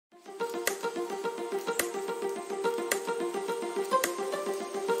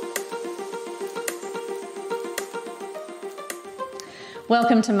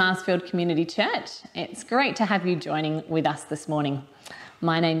Welcome to Marsfield Community Church. It's great to have you joining with us this morning.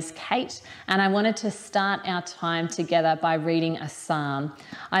 My name's Kate, and I wanted to start our time together by reading a psalm.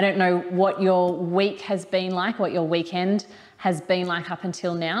 I don't know what your week has been like, what your weekend has been like up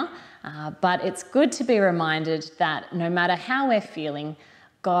until now, but it's good to be reminded that no matter how we're feeling,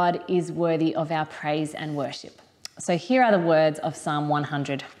 God is worthy of our praise and worship. So here are the words of Psalm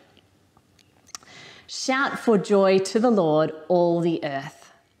 100. Shout for joy to the Lord, all the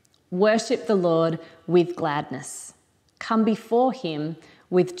earth. Worship the Lord with gladness. Come before him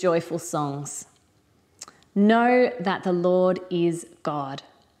with joyful songs. Know that the Lord is God.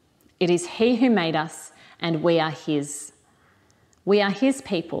 It is he who made us, and we are his. We are his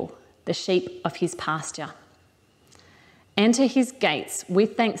people, the sheep of his pasture. Enter his gates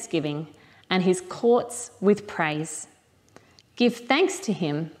with thanksgiving and his courts with praise. Give thanks to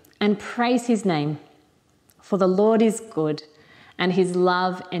him and praise his name. For the Lord is good, and his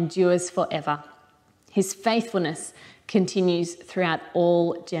love endures forever. His faithfulness continues throughout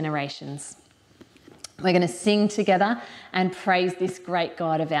all generations. We're going to sing together and praise this great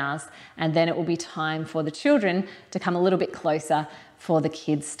God of ours, and then it will be time for the children to come a little bit closer for the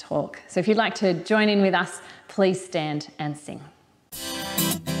kids' talk. So if you'd like to join in with us, please stand and sing.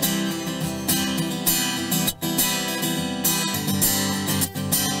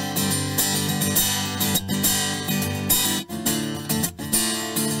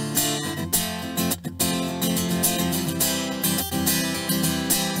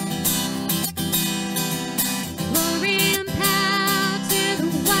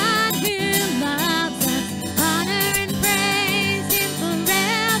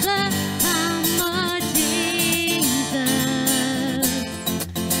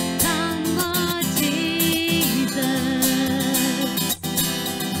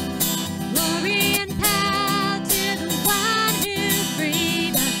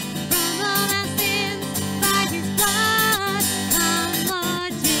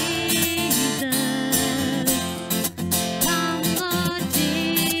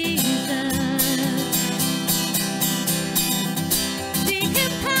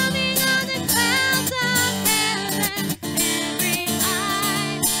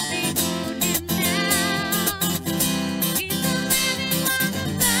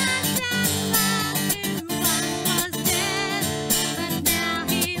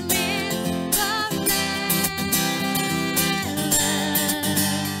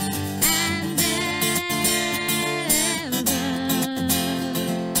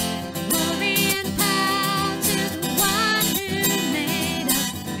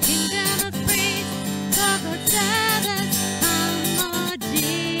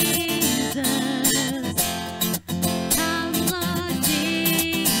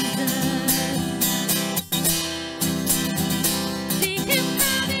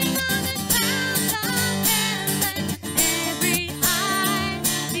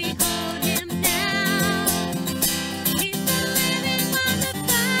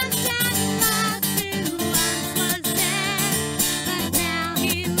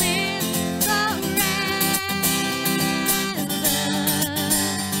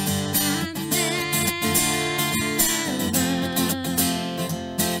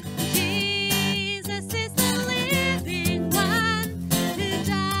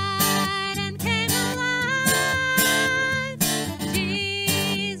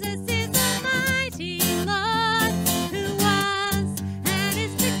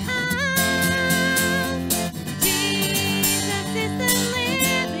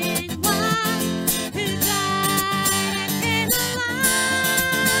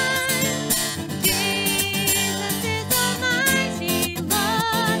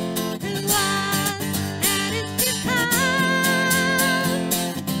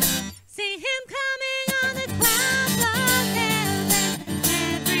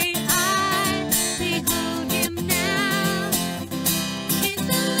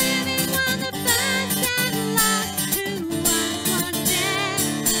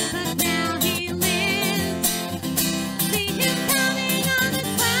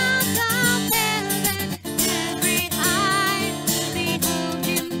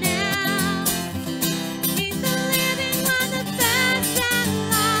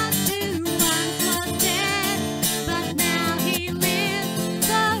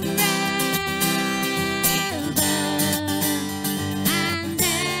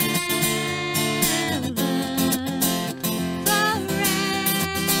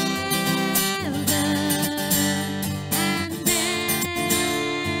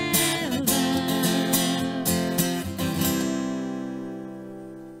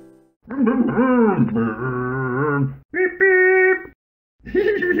 Beep, beep.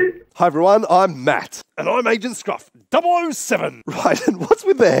 Hi everyone, I'm Matt. And I'm Agent Scruff, 007. Right, and what's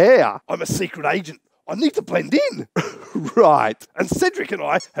with the hair? I'm a secret agent. I need to blend in. Right. And Cedric and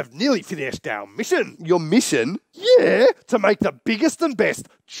I have nearly finished our mission. Your mission? Yeah, to make the biggest and best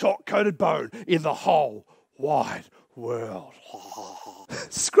chalk-coated bone in the whole wide world.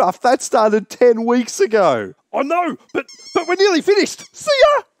 Scruff, that started 10 weeks ago. I know, but we're nearly finished. See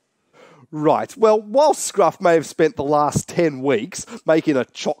ya! Right, well, while Scruff may have spent the last 10 weeks making a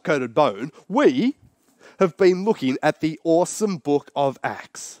chalk-coated bone, we have been looking at the awesome book of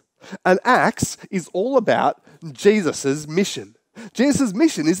Acts. And Acts is all about Jesus' mission. Jesus'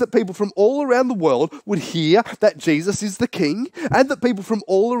 mission is that people from all around the world would hear that Jesus is the King, and that people from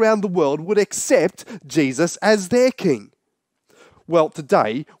all around the world would accept Jesus as their King. Well,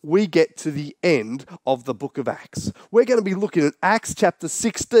 today we get to the end of the book of Acts. We're going to be looking at Acts chapter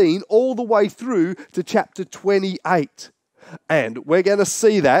 16 all the way through to chapter 28. And we're going to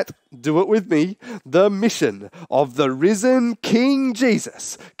see that, do it with me, the mission of the risen King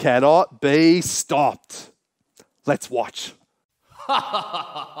Jesus cannot be stopped. Let's watch. Ha ha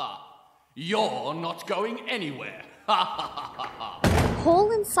ha ha! You're not going anywhere. Ha ha ha ha!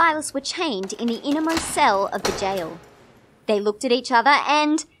 Paul and Silas were chained in the innermost cell of the jail. They looked at each other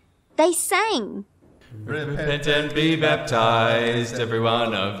and they sang. Repent and be baptized, every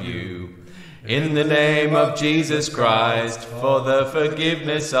one of you, in the name of Jesus Christ, for the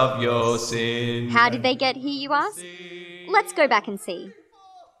forgiveness of your sin. How did they get here, you ask? Let's go back and see.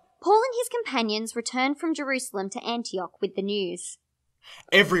 Paul and his companions returned from Jerusalem to Antioch with the news.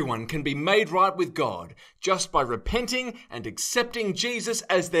 Everyone can be made right with God just by repenting and accepting Jesus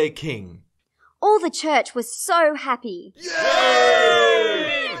as their King. All the church was so happy.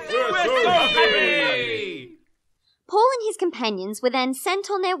 Yay! We're so happy! Paul and his companions were then sent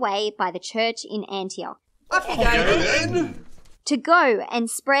on their way by the church in Antioch. To go and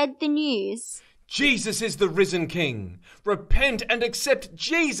spread the news. Jesus is the risen King. Repent and accept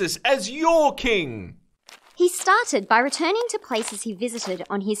Jesus as your King. He started by returning to places he visited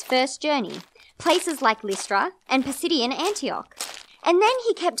on his first journey, places like Lystra and Pisidian Antioch. And then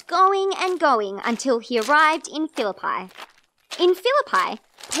he kept going and going until he arrived in Philippi. In Philippi,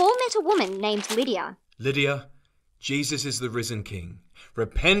 Paul met a woman named Lydia. Lydia, Jesus is the risen King.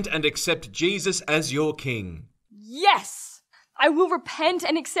 Repent and accept Jesus as your King. Yes! I will repent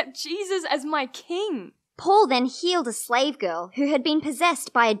and accept Jesus as my King. Paul then healed a slave girl who had been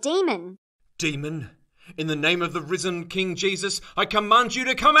possessed by a demon. Demon, in the name of the risen King Jesus, I command you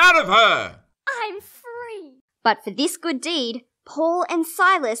to come out of her! I'm free. But for this good deed, Paul and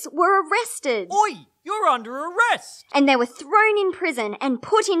Silas were arrested. Oi! You're under arrest! And they were thrown in prison and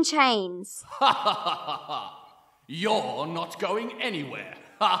put in chains. Ha ha ha ha ha! You're not going anywhere.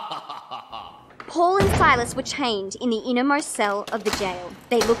 Ha ha ha ha ha! Paul and Silas were chained in the innermost cell of the jail.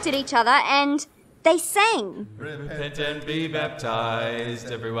 They looked at each other and they sang. Repent and be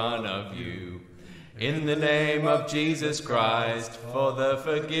baptized, every one of you, in the name of Jesus Christ, for the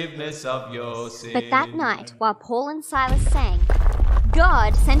forgiveness of your sin. But that night, while Paul and Silas sang,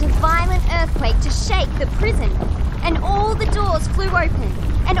 God sent a violent earthquake to shake the prison, and all the doors flew open,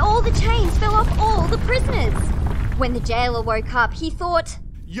 and all the chains fell off all the prisoners. When the jailer woke up, he thought,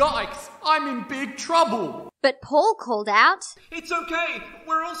 Yikes! I'm in big trouble! But Paul called out. It's okay,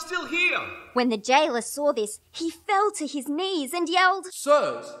 we're all still here. When the jailer saw this, he fell to his knees and yelled,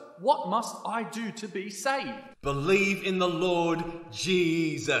 Sirs, what must I do to be saved? Believe in the Lord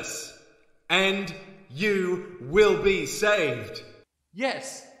Jesus, and you will be saved.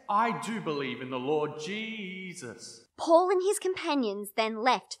 Yes, I do believe in the Lord Jesus. Paul and his companions then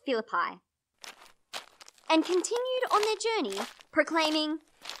left Philippi and continued on their journey, proclaiming,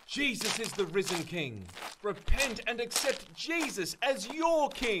 Jesus is the risen King. Repent and accept Jesus as your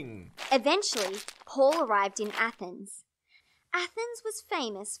King. Eventually, Paul arrived in Athens. Athens was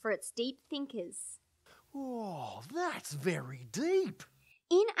famous for its deep thinkers. Oh, that's very deep.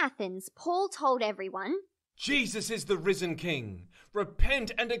 In Athens, Paul told everyone, Jesus is the risen King.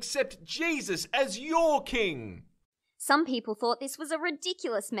 Repent and accept Jesus as your King. Some people thought this was a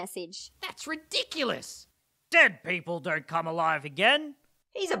ridiculous message. That's ridiculous. Dead people don't come alive again.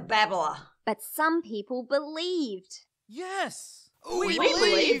 He's a babbler. But some people believed. Yes. We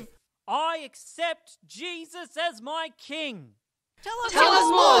believe. I accept Jesus as my King. Tell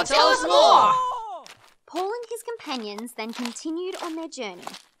us more. Paul and his companions then continued on their journey,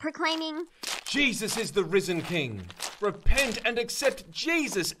 proclaiming, Jesus is the risen King. Repent and accept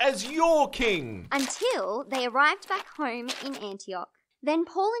Jesus as your King. Until they arrived back home in Antioch. Then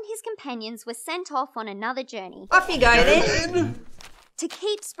Paul and his companions were sent off on another journey. Off you go then. To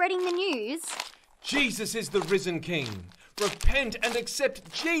keep spreading the news. Jesus is the risen King. Repent and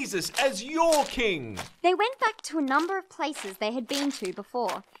accept Jesus as your king. They went back to a number of places they had been to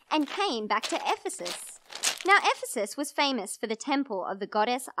before and came back to Ephesus. Now, Ephesus was famous for the temple of the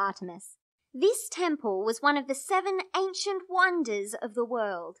goddess Artemis. This temple was one of the 7 ancient wonders of the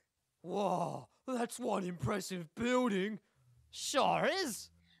world. Whoa, that's one impressive building. Sure is.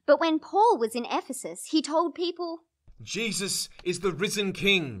 But when Paul was in Ephesus, he told people, Jesus is the risen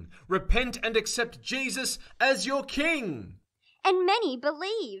king. Repent and accept Jesus as your king. And many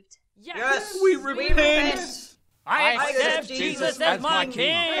believed. Yes, we repent. I accept Jesus as my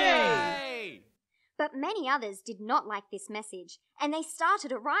king. But many others did not like this message, and they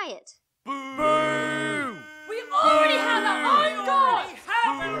started a riot. Boo! We already have our own God!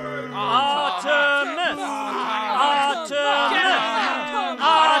 Artemis! Artemis!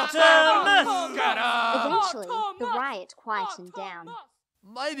 Eventually, the riot quietened down.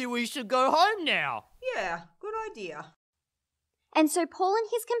 Maybe we should go home now. Yeah, good idea. And so Paul and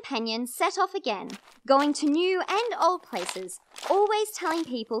his companions set off again, going to new and old places, always telling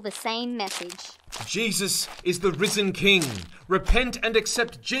people the same message. Jesus is the risen king. Repent and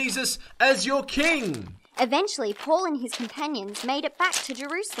accept Jesus as your king. Eventually, Paul and his companions made it back to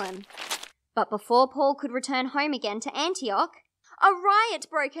Jerusalem. But before Paul could return home again to Antioch, a riot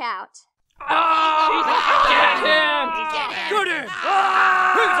broke out. Get him!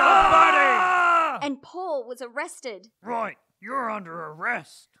 He's a buddy! And Paul was arrested. Right, you're under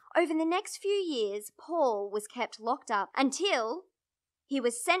arrest. Over the next few years, Paul was kept locked up until he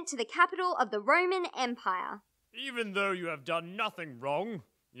was sent to the capital of the Roman Empire. Even though you have done nothing wrong,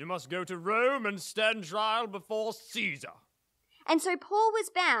 you must go to Rome and stand trial before Caesar. And so Paul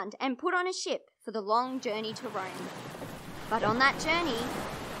was bound and put on a ship for the long journey to Rome. But on that journey,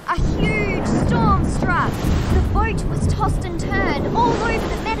 a huge storm struck. The boat was tossed and turned all over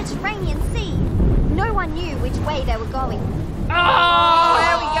the Mediterranean Sea. No one knew which way they were going. Where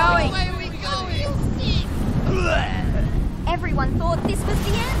are we going? Everyone thought this was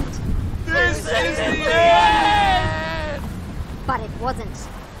the end. This is the end! But it wasn't.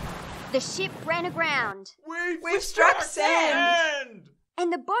 The ship ran aground, We've struck sand.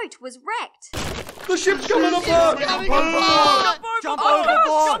 and the boat was wrecked. The ship's coming apart! Jump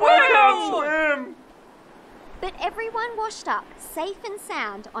overboard! Swim! But everyone washed up, safe and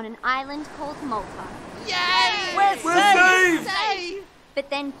sound, on an island called Malta. Yay! We're saved! But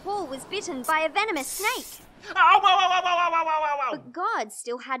then Paul was bitten by a venomous snake. But God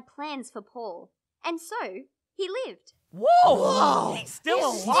still had plans for Paul, and so he lived. Whoa! He's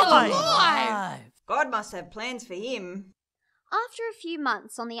still alive! God must have plans for him. After a few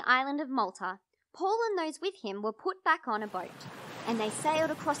months on the island of Malta, Paul and those with him were put back on a boat, and they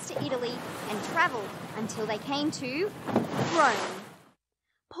sailed across to Italy and travelled until they came to Rome.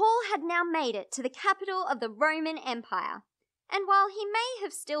 Paul had now made it to the capital of the Roman Empire, and while he may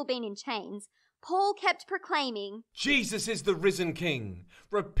have still been in chains, Paul kept proclaiming, Jesus is the risen king.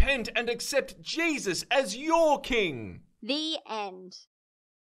 Repent and accept Jesus as your king. the end.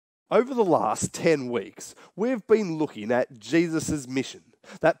 Over the last 10 weeks, we've been looking at Jesus' mission,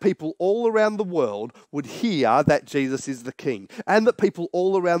 that people all around the world would hear that Jesus is the King, and that people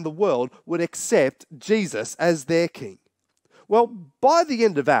all around the world would accept Jesus as their King. Well, by the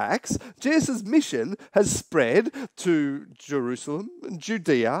end of Acts, Jesus' mission has spread to Jerusalem,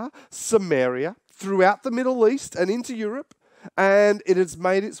 Judea, Samaria, throughout the Middle East and into Europe, and it has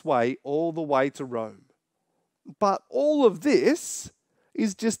made its way all the way to Rome. But all of this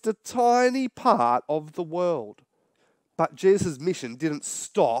is just a tiny part of the world. But Jesus' mission didn't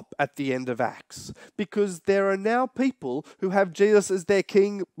stop at the end of Acts, because there are now people who have Jesus as their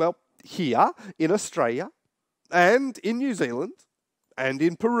King, well, here in Australia, and in New Zealand, and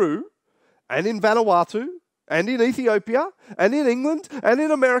in Peru, and in Vanuatu, and in Ethiopia, and in England, and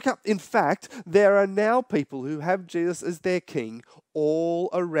in America. In fact, there are now people who have Jesus as their King all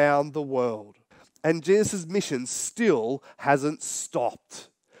around the world. And Jesus' mission still hasn't stopped,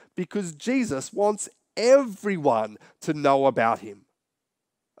 because Jesus wants everyone to know about him.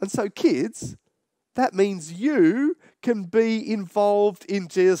 And so, kids, that means you can be involved in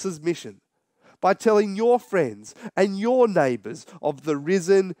Jesus' mission by telling your friends and your neighbours of the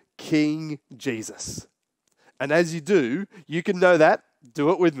risen King Jesus. And as you do, you can know that, do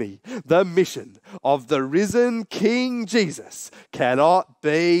it with me, the mission of the risen King Jesus cannot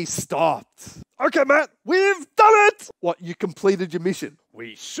be stopped. Okay, Matt, we've done it! What, you completed your mission?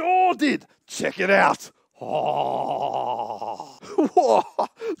 We sure did. Check it out. Oh, whoa,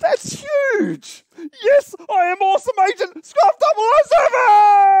 that's huge! Yes, I am Awesome Agent Scruff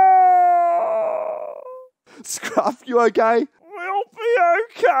 007! Scruff, you okay? We'll be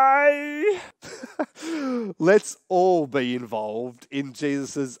okay. Let's all be involved in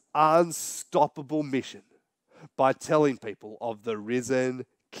Jesus' unstoppable mission by telling people of the risen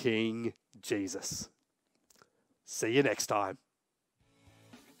King Jesus. See you next time.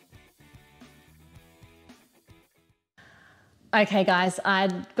 Okay guys,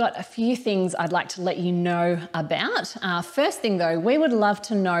 I've got a few things I'd like to let you know about. First thing though, we would love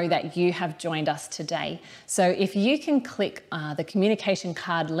to know that you have joined us today. So if you can click the communication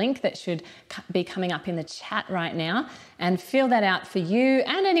card link that should be coming up in the chat right now and fill that out for you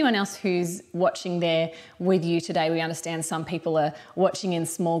and anyone else who's watching there with you today. We understand some people are watching in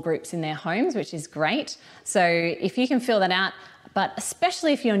small groups in their homes, which is great. So if you can fill that out, but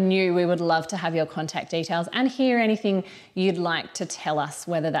especially if you're new, we would love to have your contact details and hear anything you'd like to tell us,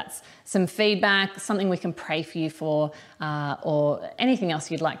 whether that's some feedback, something we can pray for you for, or anything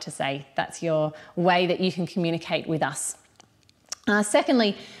else you'd like to say. That's your way that you can communicate with us.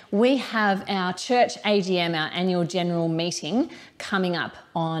 Secondly, we have our church AGM, our annual general meeting, coming up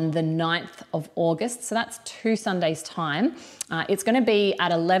on the 9th of August. So that's 2 Sundays' time. It's going to be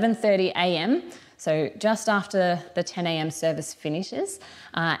at 11:30 a.m. So just after the 10 a.m. service finishes,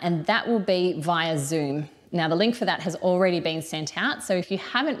 and that will be via Zoom. Now the link for that has already been sent out, so if you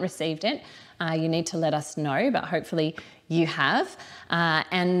haven't received it, you need to let us know, but hopefully you have.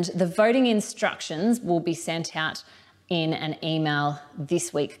 And the voting instructions will be sent out in an email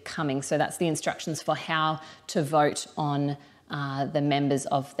this week coming. So that's the instructions for how to vote on the members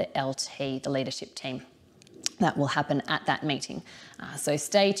of the LT, the leadership team. That will happen at that meeting. So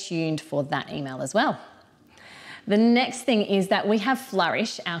stay tuned for that email as well. The next thing is that we have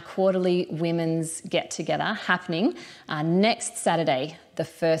Flourish, our quarterly women's get-together, happening next Saturday, the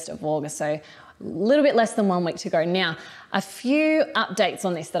 1st of August. So a little bit less than 1 week to go. Now, a few updates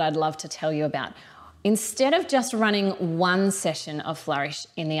on this that I'd love to tell you about. Instead of just running one session of Flourish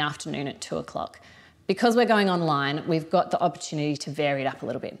in the afternoon at 2 o'clock, because we're going online, we've got the opportunity to vary it up a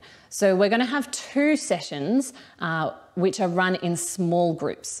little bit. So we're going to have 2 sessions which are run in small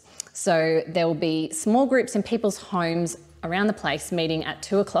groups. So there will be small groups in people's homes around the place meeting at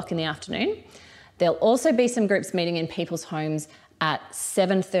 2 o'clock in the afternoon. There'll also be some groups meeting in people's homes at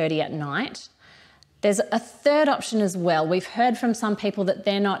 7:30 at night. There's a third option as well. We've heard from some people that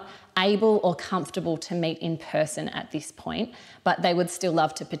they're not able or comfortable to meet in person at this point, but they would still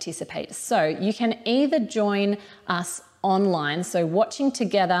love to participate. So you can either join us online, so watching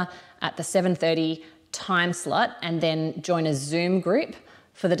together at the 7:30 time slot and then join a Zoom group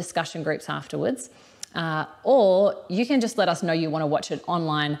for the discussion groups afterwards, or you can just let us know you want to watch it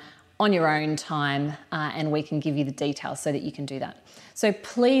online on your own time and we can give you the details so that you can do that. So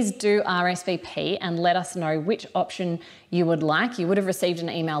please do RSVP and let us know which option you would like. You would have received an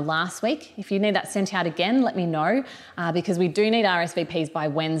email last week. If you need that sent out again, let me know because we do need RSVPs by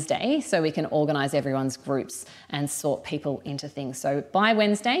Wednesday so we can organise everyone's groups and sort people into things. So by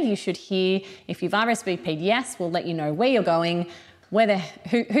Wednesday, you should hear, if you've RSVP'd yes, we'll let you know where you're going,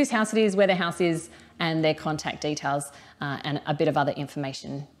 whose house it is, where their house is, and their contact details and a bit of other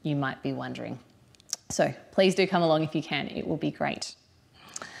information you might be wondering. So please do come along if you can, it will be great.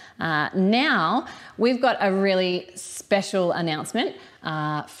 Now, we've got a really special announcement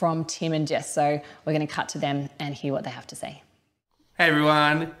from Tim and Jess, so we're going to cut to them and hear what they have to say. Hey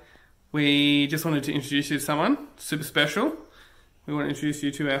everyone, we just wanted to introduce you to someone super special. We want to introduce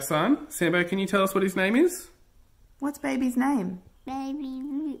you to our son. Sambo, can you tell us what his name is? What's baby's name? Baby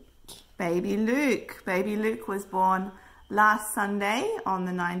Luke. Baby Luke. Baby Luke was born last Sunday on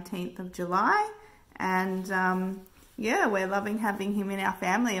the 19th of July and yeah, we're loving having him in our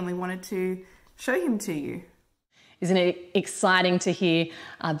family and we wanted to show him to you. Isn't it exciting to hear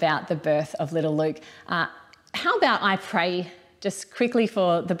about the birth of little Luke? How about I pray just quickly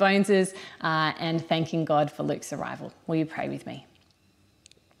for the Boneses and thanking God for Luke's arrival. Will you pray with me?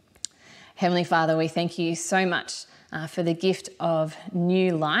 Heavenly Father, we thank you so much for the gift of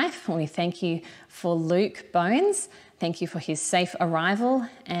new life. We thank you for Luke Bones. Thank you for his safe arrival.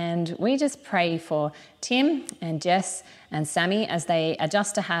 And we just pray for Tim and Jess and Sammy as they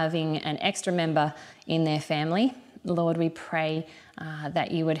adjust to having an extra member in their family. Lord, we pray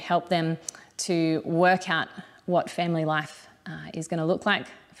that you would help them to work out what family life is going to look like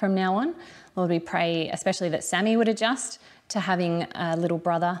from now on. Lord, we pray especially that Sammy would adjust to having a little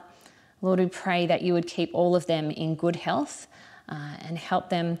brother. Lord, we pray that you would keep all of them in good health and help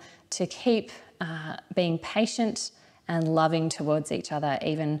them to keep being patient and loving towards each other,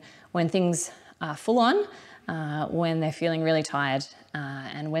 even when things are full on, when they're feeling really tired,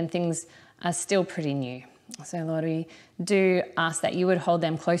 and when things are still pretty new. So Lord, we do ask that you would hold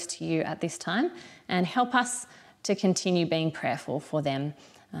them close to you at this time and help us to continue being prayerful for them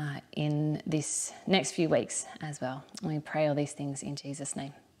in this next few weeks as well. We pray all these things in Jesus'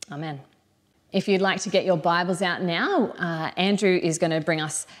 name. Amen. If you'd like to get your Bibles out now, Andrew is going to bring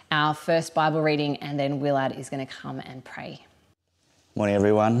us our first Bible reading, and then Willard is going to come and pray. Morning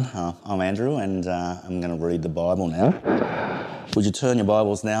everyone, I'm Andrew and I'm going to read the Bible now. Would you turn your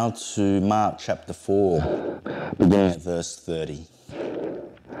Bibles now to Mark chapter 4, beginning at verse 30.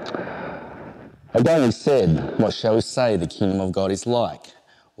 Again he said, "What shall we say the kingdom of God is like?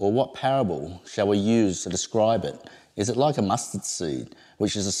 Or what parable shall we use to describe it? Is it like a mustard seed,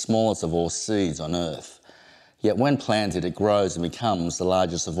 which is the smallest of all seeds on earth? Yet when planted it grows and becomes the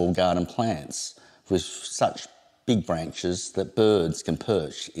largest of all garden plants, with such big branches that birds can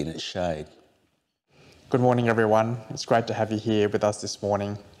perch in its shade." Good morning everyone, it's great to have you here with us this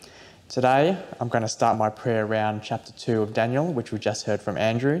morning. Today I'm going to start my prayer around chapter 2 of Daniel, which we just heard from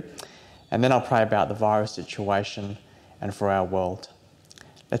Andrew, and then I'll pray about the virus situation and for our world.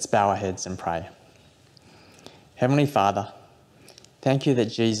 Let's bow our heads and pray. Heavenly Father, thank you that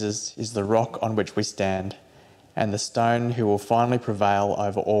Jesus is the rock on which we stand and the stone who will finally prevail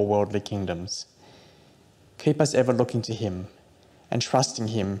over all worldly kingdoms. Keep us ever looking to him and trusting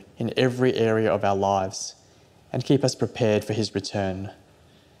him in every area of our lives, and keep us prepared for his return.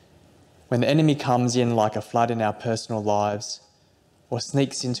 When the enemy comes in like a flood in our personal lives, or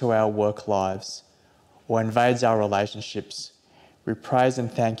sneaks into our work lives, or invades our relationships, we praise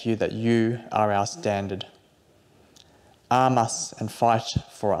and thank you that you are our standard. Arm us and fight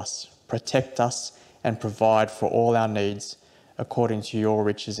for us, protect us and provide for all our needs according to your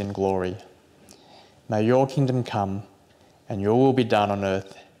riches in glory. May your kingdom come and your will be done on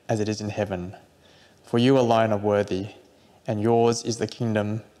earth as it is in heaven. For you alone are worthy, and yours is the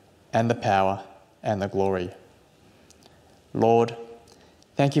kingdom and the power and the glory. Lord,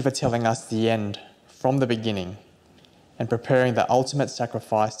 thank you for telling us the end from the beginning and preparing the ultimate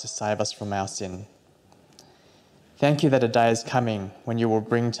sacrifice to save us from our sin. Thank you that a day is coming when you will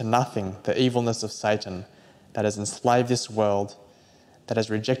bring to nothing the evilness of Satan that has enslaved this world, that has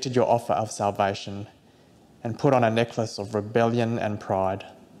rejected your offer of salvation, and put on a necklace of rebellion and pride.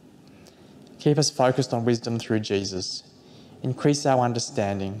 Keep us focused on wisdom through Jesus. Increase our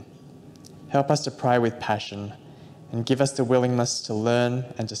understanding. Help us to pray with passion and give us the willingness to learn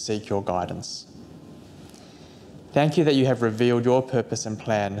and to seek your guidance. Thank you that you have revealed your purpose and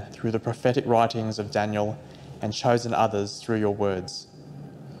plan through the prophetic writings of Daniel and chosen others through your words.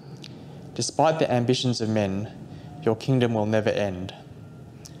 Despite the ambitions of men, your kingdom will never end.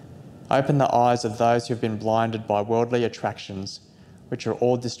 Open the eyes of those who have been blinded by worldly attractions, which are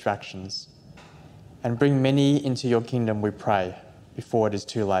all distractions, and bring many into your kingdom, we pray, before it is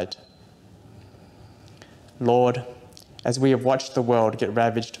too late. Lord, as we have watched the world get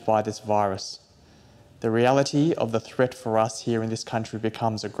ravaged by this virus, the reality of the threat for us here in this country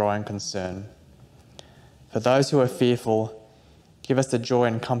becomes a growing concern. For those who are fearful, give us the joy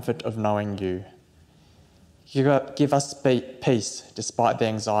and comfort of knowing you. Give us peace despite the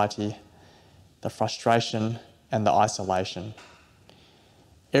anxiety, the frustration and the isolation.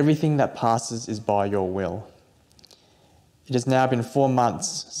 Everything that passes is by your will. It has now been 4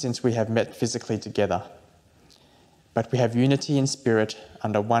 months since we have met physically together, but we have unity in spirit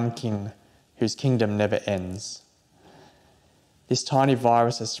under one King whose kingdom never ends. This tiny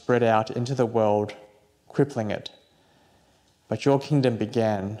virus has spread out into the world, crippling it, but your kingdom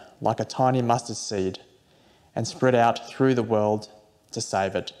began like a tiny mustard seed and spread out through the world to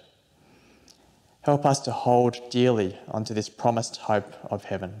save it. Help us to hold dearly onto this promised hope of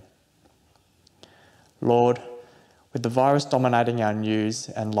heaven. Lord, with the virus dominating our news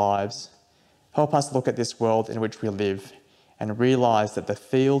and lives, help us look at this world in which we live and realise that the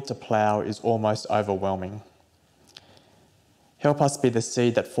field to plough is almost overwhelming. Help us be the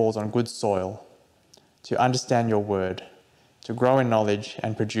seed that falls on good soil, to understand your word, to grow in knowledge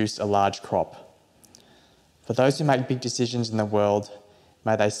and produce a large crop. For those who make big decisions in the world,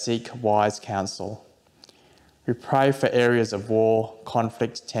 may they seek wise counsel. We pray for areas of war,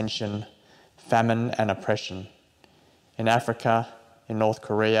 conflict, tension, famine and oppression. In Africa, in North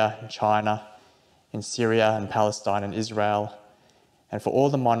Korea, in China, in Syria and Palestine and Israel, and for all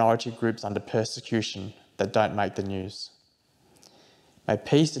the minority groups under persecution that don't make the news. May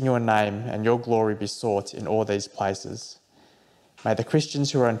peace in your name and your glory be sought in all these places. May the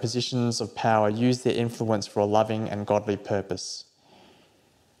Christians who are in positions of power use their influence for a loving and godly purpose.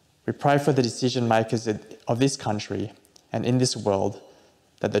 We pray for the decision makers of this country and in this world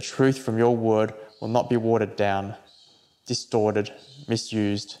that the truth from your word will not be watered down, distorted,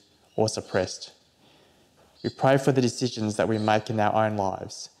 misused, or suppressed. We pray for the decisions that we make in our own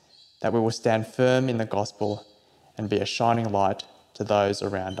lives, that we will stand firm in the gospel and be a shining light to those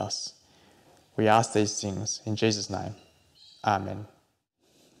around us. We ask these things in Jesus' name. Amen.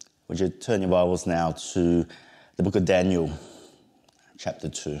 Would you turn your Bibles now to the book of Daniel, chapter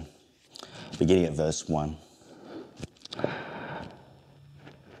 2, beginning at verse 1.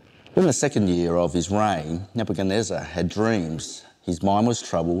 In the second year of his reign, Nebuchadnezzar had dreams. His mind was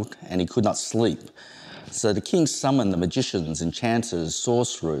troubled and he could not sleep. So the king summoned the magicians, enchanters,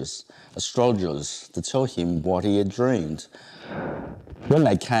 sorcerers, astrologers to tell him what he had dreamed. When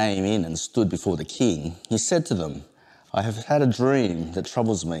they came in and stood before the king, he said to them, "I have had a dream that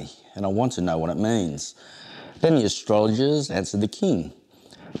troubles me, and I want to know what it means." Then the astrologers answered the king,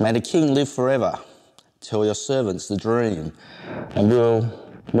 "May the king live forever. Tell your servants the dream, and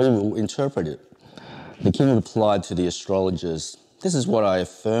we will interpret it." The king replied to the astrologers, "This is what I have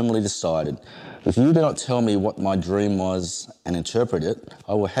firmly decided. If you do not tell me what my dream was and interpret it,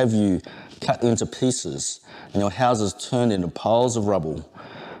 I will have you cut into pieces and your houses turned into piles of rubble.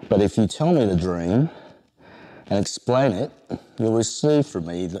 But if you tell me the dream and explain it, you'll receive from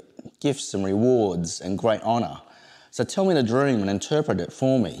me the gifts and rewards and great honour. So tell me the dream and interpret it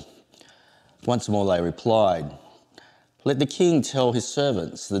for me." Once more they replied, "Let the king tell his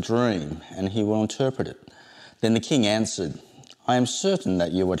servants the dream and he will interpret it." Then the king answered, "I am certain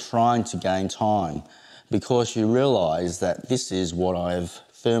that you are trying to gain time because you realise that this is what I have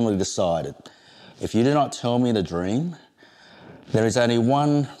firmly decided. If you do not tell me the dream, there is only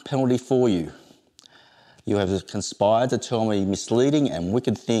one penalty for you. You have conspired to tell me misleading and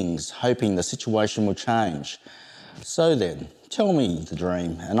wicked things, hoping the situation will change. So then, tell me the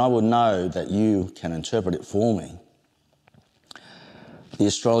dream, and I will know that you can interpret it for me." The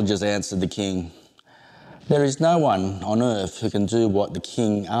astrologers answered the king, "There is no one on earth who can do what the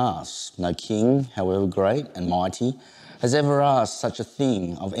king asks. No king, however great and mighty, has ever asked such a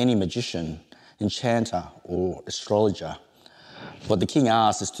thing of any magician, enchanter, or astrologer. What the king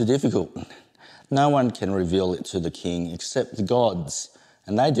asks is too difficult. No one can reveal it to the king except the gods,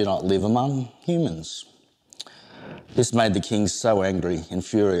 and they do not live among humans." This made the king so angry and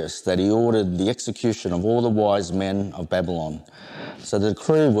furious that he ordered the execution of all the wise men of Babylon. So the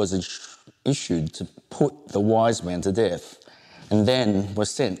decree was issued to put the wise men to death, and then was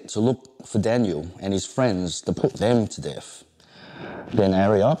sent to look for Daniel and his friends to put them to death. Then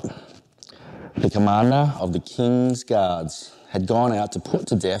Arioch, the commander of the king's guards, had gone out to put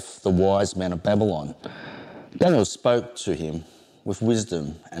to death the wise men of Babylon. Daniel spoke to him with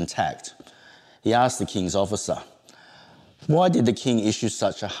wisdom and tact. He asked the king's officer, "Why did the king issue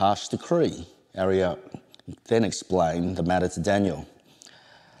such a harsh decree?" Arioch then explained the matter to Daniel.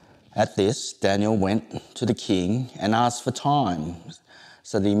 At this, Daniel went to the king and asked for time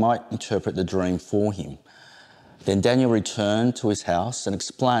so that he might interpret the dream for him. Then Daniel returned to his house and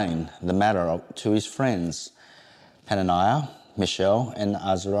explained the matter to his friends, Hananiah, Mishael, and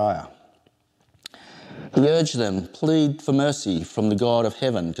Azariah. He urged them, "Plead for mercy from the God of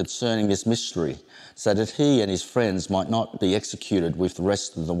heaven concerning this mystery, so that he and his friends might not be executed with the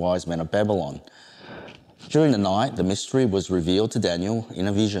rest of the wise men of Babylon." During the night, the mystery was revealed to Daniel in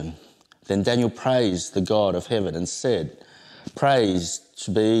a vision. Then Daniel praised the God of heaven and said, "Praise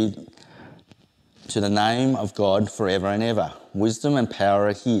be to the name of God forever and ever. Wisdom and power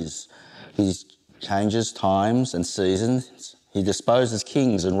are his. He changes times and seasons. He disposes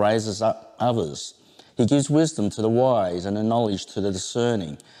kings and raises up others. He gives wisdom to the wise and knowledge to the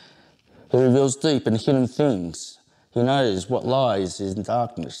discerning. He reveals deep and hidden things. He knows what lies in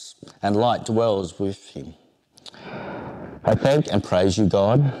darkness, and light dwells with him. I thank and praise you,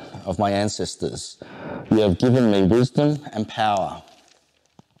 God of my ancestors. You have given me wisdom and power.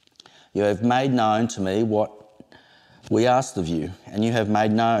 You have made known to me what we asked of you, and you have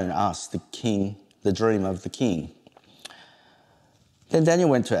made known us, the king, the dream of the king." Then Daniel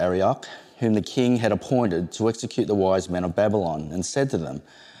went to Arioch, whom the king had appointed to execute the wise men of Babylon, and said to them,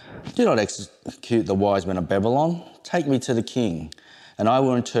 "Do not execute the wise men of Babylon. Take me to the king, and I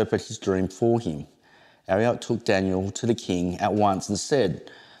will interpret his dream for him." Arioch took Daniel to the king at once and said,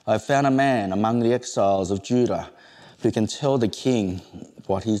 "I have found a man among the exiles of Judah who can tell the king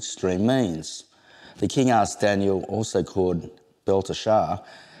what his dream means." The king asked Daniel, also called Belteshazzar,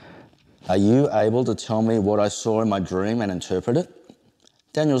 "Are you able to tell me what I saw in my dream and interpret it?"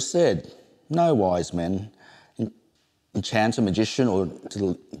 Daniel said, "No wise man, enchanter, magician, or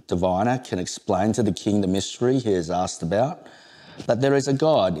diviner can explain to the king the mystery he has asked about. But there is a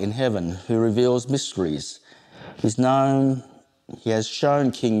God in heaven who reveals mysteries. He has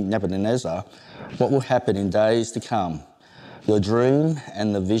shown King Nebuchadnezzar what will happen in days to come. Your dream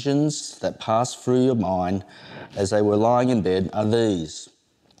and the visions that passed through your mind as they were lying in bed are these.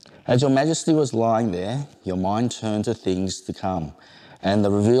 As your majesty was lying there, your mind turned to things to come, and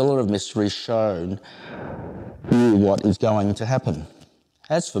the revealer of mysteries showed you what is going to happen.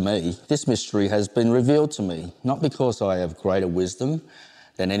 As for me, this mystery has been revealed to me, not because I have greater wisdom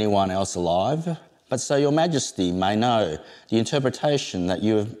than anyone else alive, but so your majesty may know the interpretation, that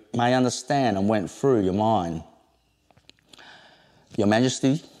you may understand and went through your mind. Your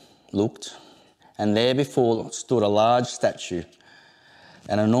majesty looked, and there before stood a large statue,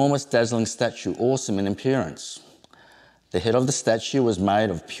 an enormous dazzling statue, awesome in appearance. The head of the statue was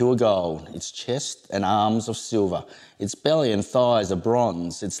made of pure gold, its chest and arms of silver, its belly and thighs of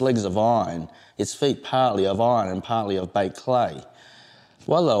bronze, its legs of iron, its feet partly of iron and partly of baked clay.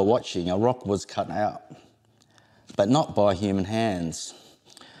 While they were watching, a rock was cut out, but not by human hands.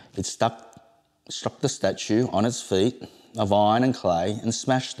 It struck the statue on its feet of iron and clay and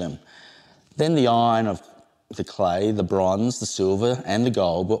smashed them. Then the iron of the clay, the bronze, the silver and the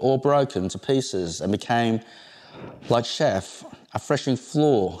gold were all broken to pieces and became like chaff, a threshing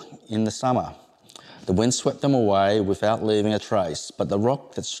floor in the summer. The wind swept them away without leaving a trace, but the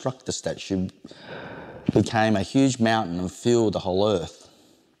rock that struck the statue became a huge mountain and filled the whole earth.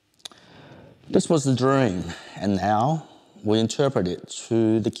 This was the dream, and now we interpret it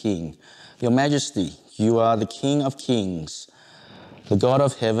to the king. Your majesty, you are the King of kings. The God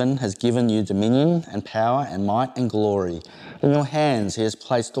of heaven has given you dominion and power and might and glory. In your hands he has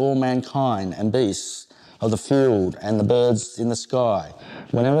placed all mankind and beasts of the field and the birds in the sky.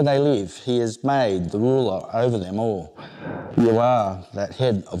 Whenever they live, he has made the ruler over them all. You are that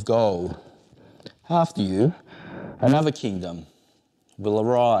head of gold. After you, another kingdom will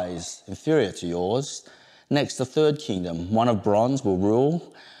arise, inferior to yours. Next, the third kingdom, one of bronze, will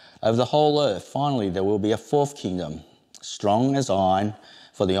rule over the whole earth. Finally, there will be a fourth kingdom, strong as iron,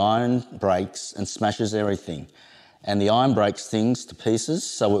 for the iron breaks and smashes everything. And the iron breaks things to pieces,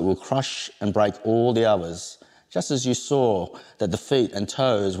 so it will crush and break all the others. Just as you saw that the feet and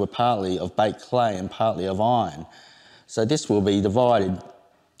toes were partly of baked clay and partly of iron. So this will be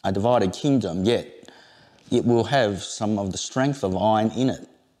a divided kingdom, yet it will have some of the strength of iron in it,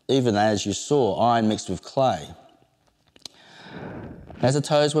 even as you saw iron mixed with clay. As the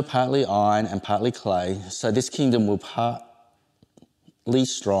toes were partly iron and partly clay, so this kingdom will partly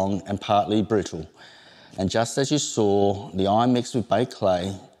strong and partly brittle. And just as you saw the iron mixed with baked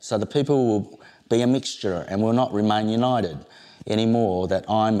clay, so the people will be a mixture and will not remain united any more that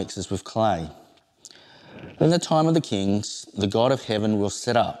iron mixes with clay. In the time of the kings, the God of heaven will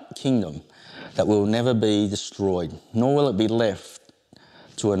set up a kingdom that will never be destroyed, nor will it be left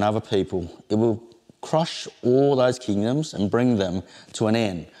to another people. It will crush all those kingdoms and bring them to an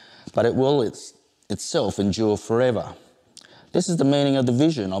end, but it will itself endure forever. This is the meaning of the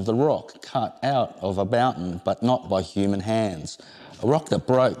vision of the rock cut out of a mountain, but not by human hands. A rock that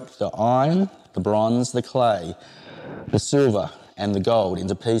broke the iron, the bronze, the clay, the silver and the gold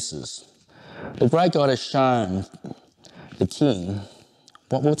into pieces. The great God has shown the king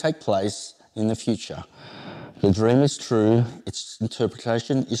what will take place in the future. The dream is true, its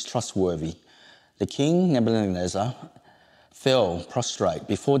interpretation is trustworthy. The king Nebuchadnezzar fell prostrate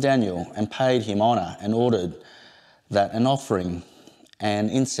before Daniel and paid him honour and ordered that an offering and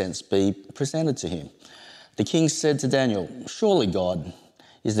incense be presented to him. The king said to Daniel, "Surely God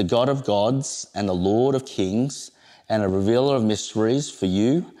is the God of gods and the Lord of kings and a revealer of mysteries, for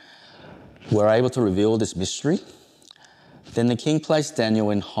you were able to reveal this mystery." Then the king placed Daniel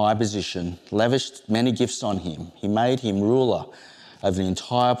in high position, lavished many gifts on him. He made him ruler over the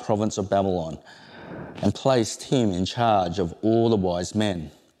entire province of Babylon and placed him in charge of all the wise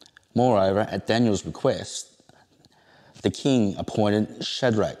men. Moreover, at Daniel's request, the king appointed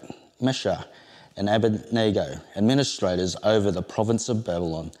Shadrach, Meshach, and Abednego administrators over the province of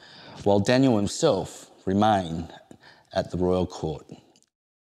Babylon, while Daniel himself remained at the royal court.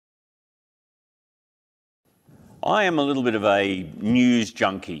 I am a little bit of a news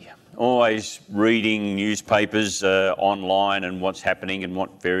junkie, always reading newspapers online and what's happening and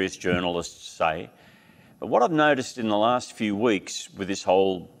what various journalists say. But what I've noticed in the last few weeks with this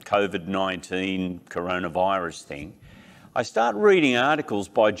whole COVID-19 coronavirus thing, I start reading articles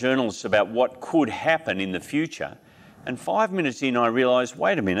by journalists about what could happen in the future, and 5 minutes in I realise,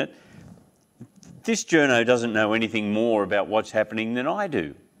 wait a minute, this journo doesn't know anything more about what's happening than I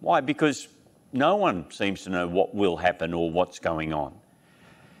do. Why? Because no one seems to know what will happen or what's going on.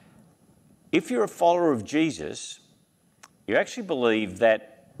 If you're a follower of Jesus, you actually believe that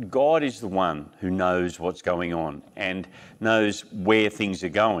God is the one who knows what's going on and knows where things are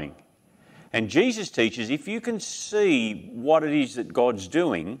going. And Jesus teaches if you can see what it is that God's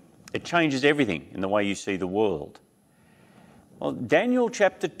doing, it changes everything in the way you see the world. Well, Daniel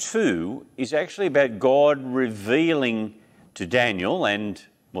chapter 2 is actually about God revealing to Daniel and,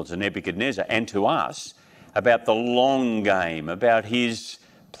 well, to Nebuchadnezzar and to us about the long game, about his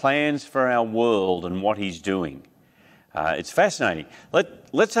plans for our world and what he's doing. It's fascinating.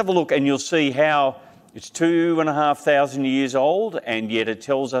 Let's have a look and you'll see how it's 2,500 years old, and yet it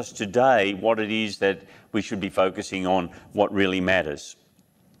tells us today what it is that we should be focusing on, what really matters.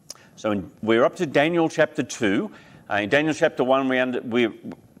 So we're up to Daniel chapter 2. In Daniel chapter 1,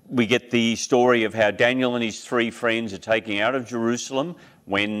 we get the story of how Daniel and his three friends are taken out of Jerusalem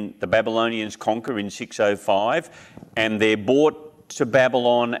when the Babylonians conquer in 605, and they're brought to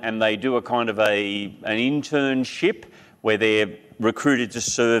Babylon, and they do a kind of an internship where they're recruited to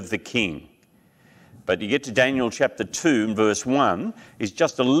serve the king. But you get to Daniel chapter 2, verse 1, is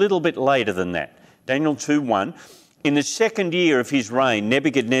just a little bit later than that. Daniel 2:1. In the second year of his reign,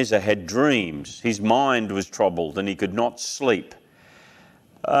 Nebuchadnezzar had dreams. His mind was troubled and he could not sleep.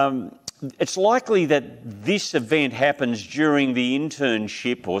 It's likely that this event happens during the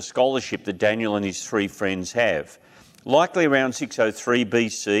internship or scholarship that Daniel and his three friends have. Likely around 603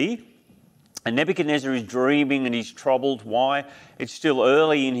 BC. And Nebuchadnezzar is dreaming and he's troubled. Why? It's still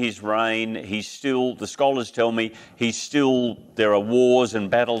early in his reign. The scholars tell me, there are wars and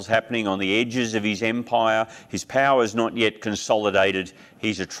battles happening on the edges of his empire. His power is not yet consolidated.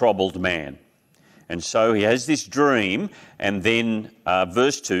 He's a troubled man. And so he has this dream, and then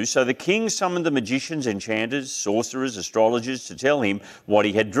verse 2, so the king summoned the magicians, enchanters, sorcerers, astrologers to tell him what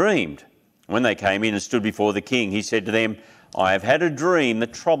he had dreamed. When they came in and stood before the king, he said to them, I have had a dream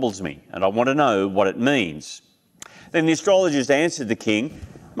that troubles me, and I want to know what it means. Then the astrologers answered the king,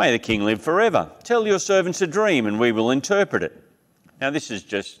 May the king live forever. Tell your servants a dream, and we will interpret it. Now, this is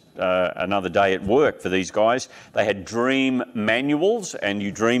just another day at work for these guys. They had dream manuals, and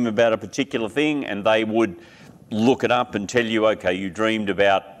you dream about a particular thing, and they would look it up and tell you, okay, you dreamed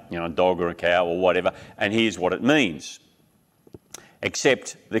about a dog or a cow or whatever, and here's what it means.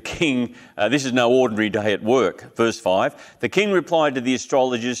 Except the king, this is no ordinary day at work. Verse 5, the king replied to the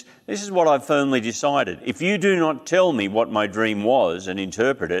astrologers, this is what I've firmly decided. If you do not tell me what my dream was and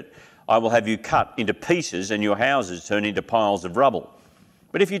interpret it, I will have you cut into pieces and your houses turned into piles of rubble.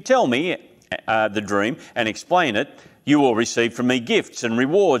 But if you tell me the dream and explain it, you will receive from me gifts and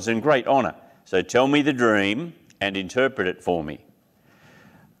rewards and great honour. So tell me the dream and interpret it for me.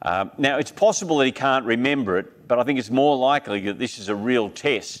 Now, it's possible that he can't remember it, but I think it's more likely that this is a real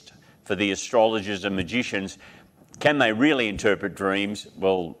test for the astrologers and magicians. Can they really interpret dreams?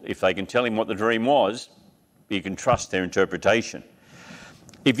 Well, if they can tell him what the dream was, you can trust their interpretation.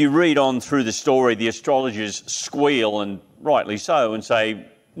 If you read on through the story, the astrologers squeal, and rightly so, and say,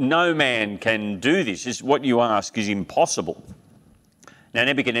 no man can do this. What you ask is impossible. Now,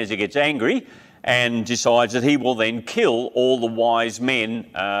 Nebuchadnezzar gets angry and decides that he will then kill all the wise men,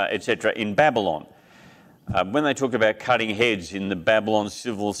 etc., in Babylon. When they talk about cutting heads in the Babylon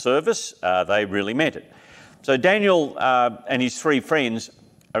civil service, they really meant it. So Daniel and his three friends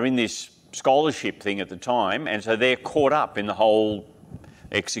are in this scholarship thing at the time, and so they're caught up in the whole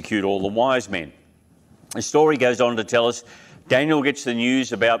execute all the wise men. The story goes on to tell us Daniel gets the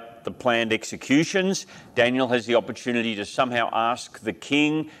news about the planned executions. Daniel has the opportunity to somehow ask the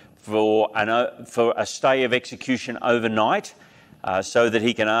king for a stay of execution overnight so that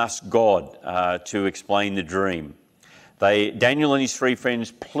he can ask God to explain the dream. Daniel and his three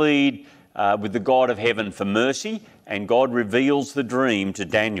friends plead with the God of heaven for mercy, and God reveals the dream to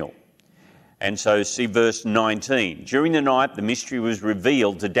Daniel. And so see verse 19. During the night, the mystery was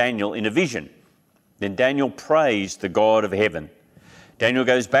revealed to Daniel in a vision. Then Daniel praised the God of heaven. Daniel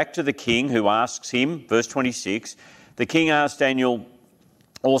goes back to the king, who asks him, verse 26, the king asked Daniel,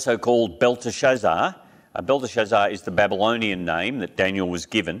 also called Belteshazzar. Belteshazzar is the Babylonian name that Daniel was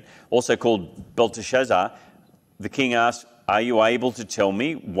given. Also called Belteshazzar, the king asked, are you able to tell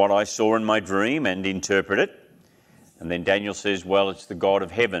me what I saw in my dream and interpret it? And then Daniel says, well, it's the God of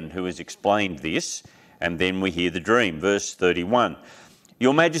heaven who has explained this. And then we hear the dream. Verse 31.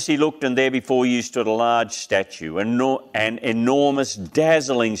 Your Majesty looked, and there before you stood a large statue, an enormous,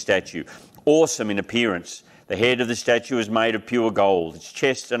 dazzling statue, awesome in appearance. The head of the statue is made of pure gold, its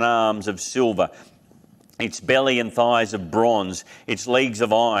chest and arms of silver, its belly and thighs of bronze, its legs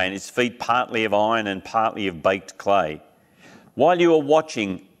of iron, its feet partly of iron and partly of baked clay. While you were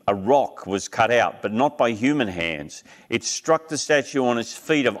watching, a rock was cut out, but not by human hands. It struck the statue on its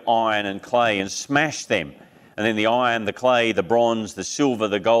feet of iron and clay and smashed them. And then the iron, the clay, the bronze, the silver,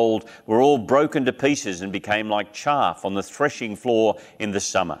 the gold were all broken to pieces and became like chaff on the threshing floor in the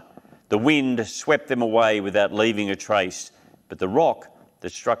summer. The wind swept them away without leaving a trace, but the rock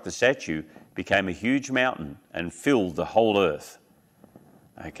that struck the statue became a huge mountain and filled the whole earth.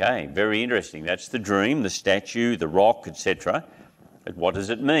 Okay, very interesting. That's the dream, the statue, the rock, etc. But what does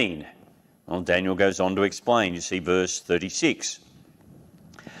it mean? Well, Daniel goes on to explain. You see verse 36.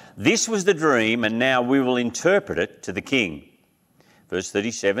 This was the dream, and now we will interpret it to the king. Verse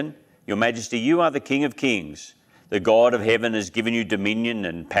 37, Your Majesty, you are the King of kings. The God of heaven has given you dominion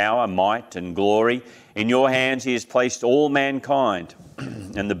and power, might and glory. In your hands he has placed all mankind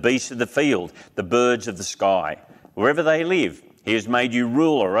and the beasts of the field, the birds of the sky. Wherever they live, he has made you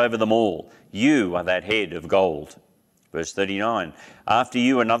ruler over them all. You are that head of gold. Verse 39, After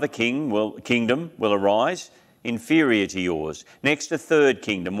you another kingdom will arise, inferior to yours. Next a third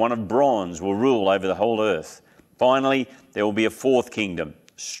kingdom, one of bronze, will rule over the whole earth. Finally, there will be a fourth kingdom,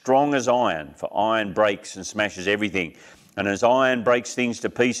 strong as iron, for iron breaks and smashes everything. And as iron breaks things to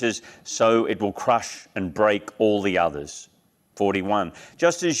pieces, so it will crush and break all the others. 41.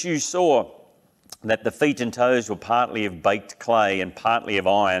 Just as you saw that the feet and toes were partly of baked clay and partly of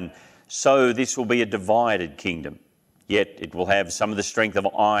iron, so this will be a divided kingdom. Yet it will have some of the strength of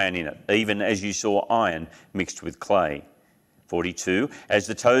iron in it, even as you saw iron mixed with clay. 42. As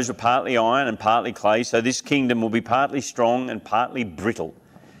the toes were partly iron and partly clay, so this kingdom will be partly strong and partly brittle.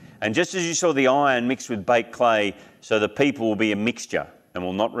 And just as you saw the iron mixed with baked clay, so the people will be a mixture and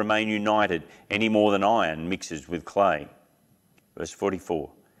will not remain united any more than iron mixes with clay. Verse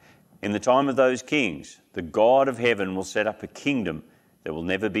 44. In the time of those kings, the God of heaven will set up a kingdom that will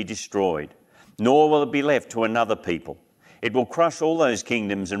never be destroyed, nor will it be left to another people. It will crush all those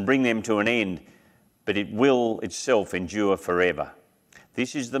kingdoms and bring them to an end, but it will itself endure forever.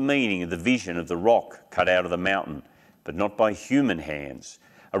 This is the meaning of the vision of the rock cut out of the mountain, but not by human hands,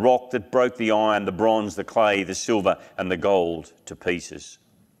 a rock that broke the iron, the bronze, the clay, the silver, and the gold to pieces.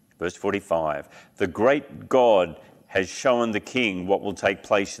 Verse 45, the great God has shown the king what will take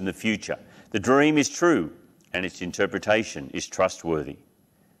place in the future. The dream is true, and its interpretation is trustworthy.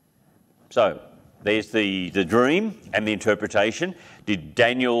 So, there's the dream and the interpretation. Did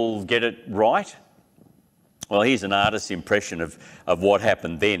Daniel get it right? Well, here's an artist's impression of what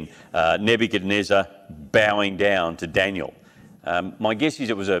happened then. Nebuchadnezzar bowing down to Daniel. My guess is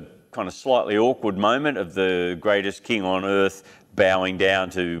it was a kind of slightly awkward moment of the greatest king on earth bowing down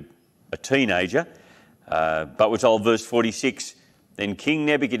to a teenager. But we're told, verse 46, then King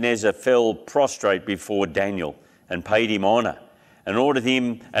Nebuchadnezzar fell prostrate before Daniel and paid him honour and ordered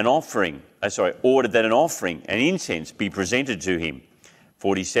that an offering and incense be presented to him.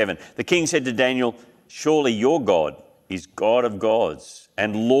 47, the king said to Daniel, surely your God is God of gods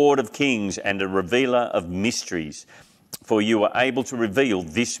and Lord of kings and a revealer of mysteries, for you are able to reveal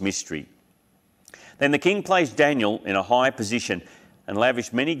this mystery. Then the king placed Daniel in a high position and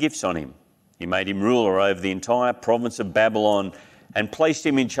lavished many gifts on him. He made him ruler over the entire province of Babylon and placed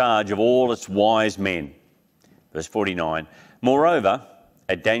him in charge of all its wise men. Verse 49, moreover,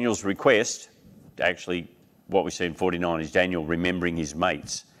 at Daniel's request, actually what we see in 49 is Daniel remembering his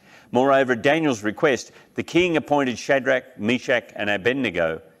mates. Moreover, at Daniel's request, the king appointed Shadrach, Meshach and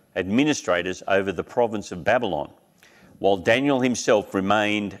Abednego administrators over the province of Babylon, while Daniel himself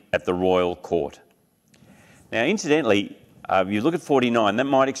remained at the royal court. Now, incidentally, you look at 49, that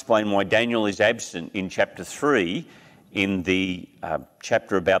might explain why Daniel is absent in chapter 3 in the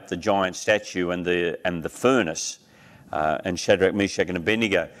chapter about the giant statue and the furnace and Shadrach, Meshach and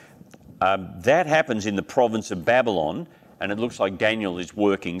Abednego. That happens in the province of Babylon, and it looks like Daniel is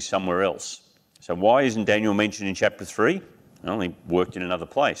working somewhere else. So why isn't Daniel mentioned in chapter 3? Well, he worked in another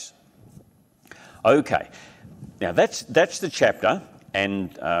place. Okay, now that's the chapter,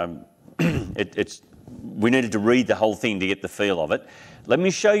 and we needed to read the whole thing to get the feel of it. Let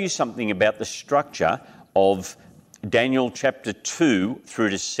me show you something about the structure of Daniel chapter 2 through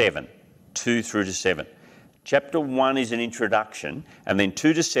to 7. 2 through to 7. Chapter 1 is an introduction, and then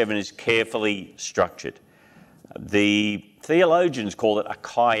 2 to 7 is carefully structured. The theologians call it a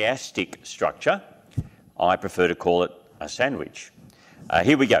chiastic structure. I prefer to call it a sandwich.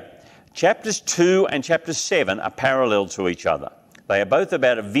 Here we go. Chapters 2 and chapter 7 are parallel to each other. They are both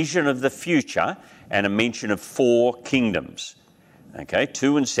about a vision of the future and a mention of 4 kingdoms. Okay,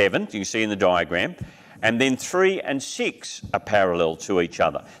 2 and 7, you can see in the diagram. And then 3 and 6 are parallel to each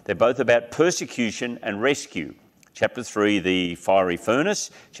other. They're both about persecution and rescue. Chapter 3, the fiery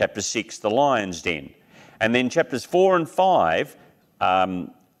furnace. Chapter 6, the lion's den. And then chapters 4 and 5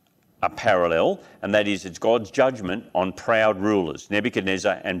 are parallel, and that is it's God's judgment on proud rulers,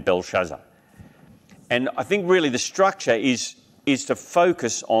 Nebuchadnezzar and Belshazzar. And I think really the structure is to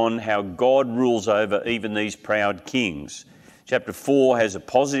focus on how God rules over even these proud kings. Chapter 4 has a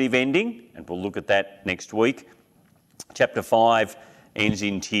positive ending, and we'll look at that next week. Chapter 5 ends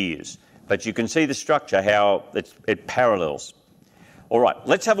in tears. but you can see the structure, how it parallels. All right,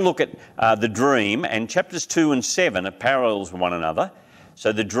 let's have a look at the dream, and chapters 2 and 7 are parallels with one another.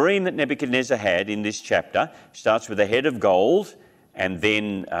 So the dream that Nebuchadnezzar had in this chapter starts with a head of gold, and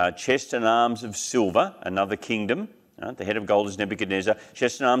then chest and arms of silver, another kingdom. The head of gold is Nebuchadnezzar,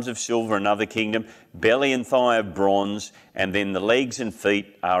 chest and arms of silver, another kingdom, belly and thigh of bronze, and then the legs and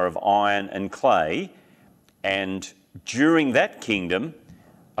feet are of iron and clay. And during that kingdom,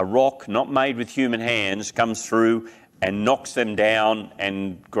 a rock not made with human hands comes through and knocks them down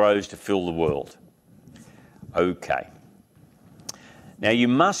and grows to fill the world. Okay. Now you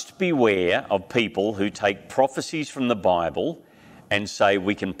must beware of people who take prophecies from the Bible and say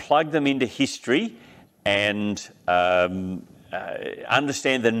we can plug them into history and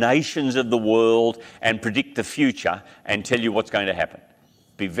understand the nations of the world and predict the future and tell you what's going to happen.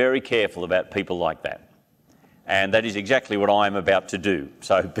 Be very careful about people like that. And that is exactly what I'm about to do.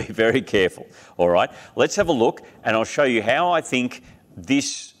 So be very careful. All right, let's have a look and I'll show you how I think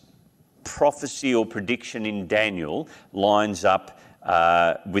this prophecy or prediction in Daniel lines up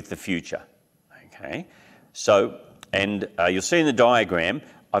with the future. Okay, so, and you'll see in the diagram,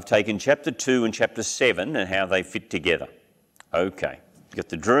 I've taken chapter 2 and chapter 7 and how they fit together. Okay, you've got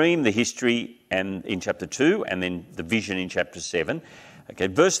the dream, the history and in chapter 2 and then the vision in chapter 7. Okay,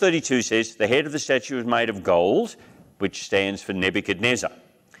 verse 32 says, the head of the statue was made of gold, which stands for Nebuchadnezzar.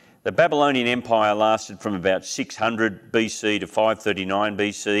 The Babylonian Empire lasted from about 600 BC to 539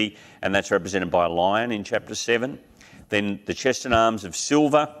 BC, and that's represented by a lion in chapter 7. Then the chest and arms of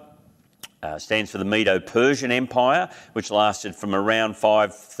silver stands for the Medo-Persian Empire, which lasted from around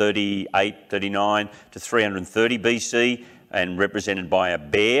 538-39 to 330 BC, and represented by a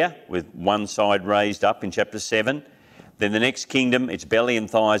bear with one side raised up in chapter 7. Then the next kingdom, its belly and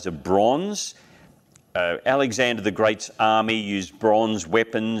thighs of bronze. Alexander the Great's army used bronze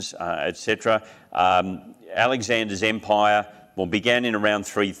weapons, etc. Alexander's empire began in around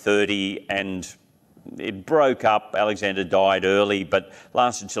 330 and it broke up. Alexander died early, but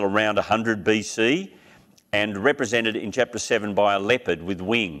lasted until around 100 BC and represented in chapter 7 by a leopard with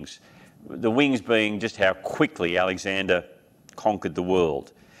wings. The wings being just how quickly Alexander conquered the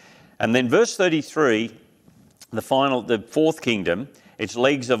world. And then verse 33, the fourth kingdom, its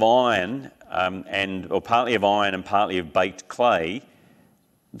legs of iron or partly of iron and partly of baked clay,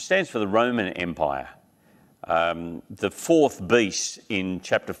 stands for the Roman Empire. The fourth beast in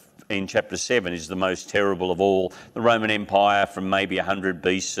chapter 7 is the most terrible of all. The Roman Empire from maybe 100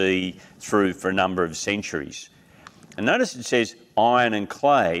 BC through for a number of centuries. And notice it says iron and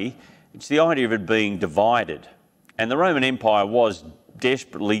clay. It's the idea of it being divided. And the Roman Empire was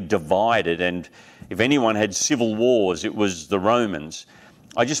desperately divided, and if anyone had civil wars, it was the Romans.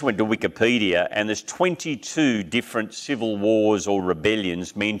 I just went to Wikipedia and there's 22 different civil wars or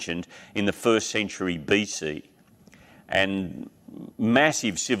rebellions mentioned in the 1st century BC. And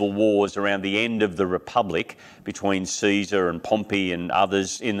massive civil wars around the end of the Republic between Caesar and Pompey and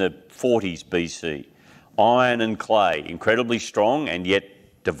others in the 40s BC. Iron and clay, incredibly strong and yet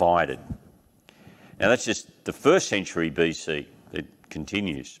divided. Now that's just the 1st century BC. It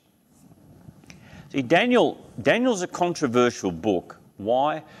continues. See, Daniel's a controversial book.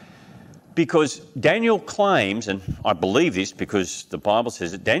 Why? Because Daniel claims, and I believe this because the Bible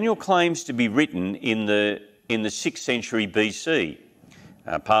says it, Daniel claims to be written in the 6th century BC,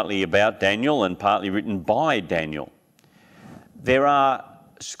 partly about Daniel and partly written by Daniel. There are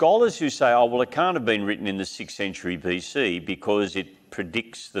scholars who say, oh, well, it can't have been written in the 6th century BC because it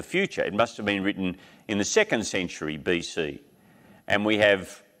predicts the future. It must have been written in the 2nd century BC. And we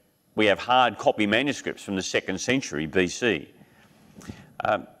have hard copy manuscripts from the 2nd century BC.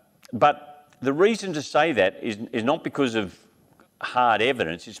 But the reason to say that is not because of hard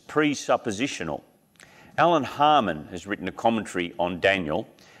evidence, it's presuppositional. Alan Harmon has written a commentary on Daniel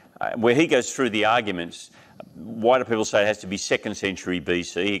where he goes through the arguments. Why do people say it has to be 2nd century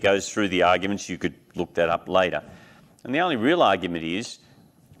BC? He goes through the arguments. You could look that up later. And the only real argument is,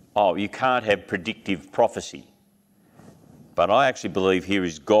 oh, you can't have predictive prophecy. But I actually believe here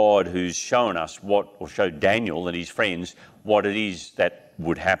is God who's shown us or showed Daniel and his friends what it is that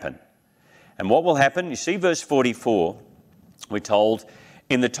would happen. And what will happen, you see verse 44, we're told,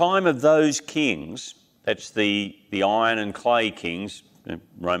 in the time of those kings, that's the iron and clay kings, the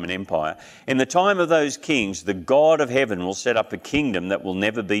Roman Empire, in the time of those kings, the God of heaven will set up a kingdom that will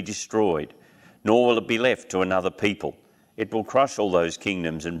never be destroyed, nor will it be left to another people. It will crush all those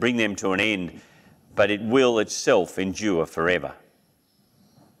kingdoms and bring them to an end, but it will itself endure forever.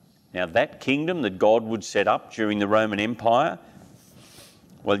 Now that kingdom that God would set up during the Roman Empire,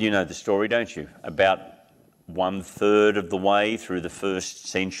 well, you know the story, don't you? About 1/3 of the way through the 1st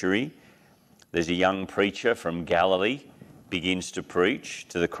century, There's a young preacher from Galilee, begins to preach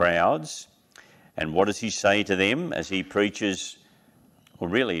to the crowds. And what does he say to them as he preaches? Well,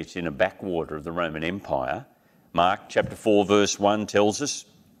 really, it's in a backwater of the Roman Empire. Mark chapter 4, verse 1 tells us,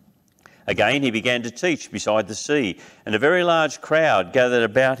 "Again he began to teach beside the sea, and a very large crowd gathered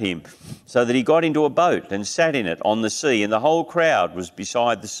about him, so that he got into a boat and sat in it on the sea, and the whole crowd was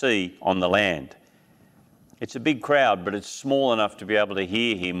beside the sea on the land." It's a big crowd, but it's small enough to be able to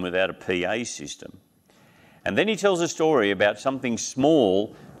hear him without a PA system. And then he tells a story about something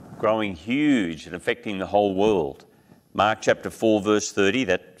small growing huge and affecting the whole world. Mark chapter 4, verse 30,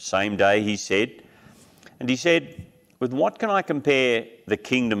 that same day he said, "With what can I compare the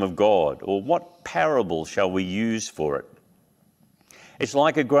kingdom of God, or what parable shall we use for it? It's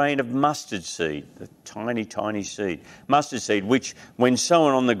like a grain of mustard seed," a tiny, tiny seed, "mustard seed, which, when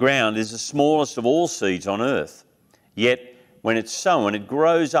sown on the ground, is the smallest of all seeds on earth. Yet, when it's sown, it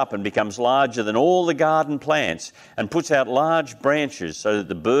grows up and becomes larger than all the garden plants, and puts out large branches so that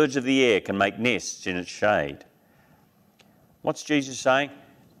the birds of the air can make nests in its shade." What's Jesus saying?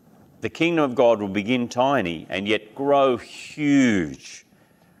 The kingdom of God will begin tiny and yet grow huge.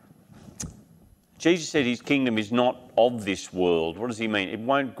 Jesus said his kingdom is not of this world. What does he mean? It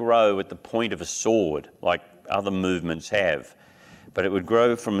won't grow at the point of a sword like other movements have, but it would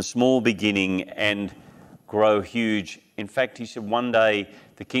grow from a small beginning and grow huge. In fact, he said one day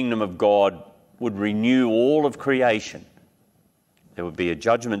the kingdom of God would renew all of creation. There would be a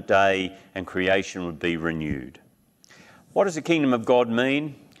judgment day and creation would be renewed. What does the kingdom of God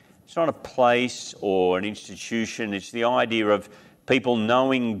mean? It's not a place or an institution. It's the idea of people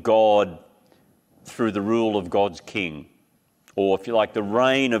knowing God through the rule of God's king, or if you like, the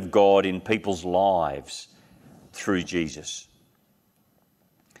reign of God in people's lives through Jesus.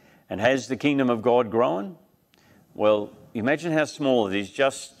 And has the kingdom of God grown? Well, imagine how small it is,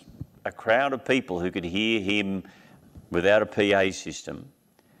 just a crowd of people who could hear him without a PA system,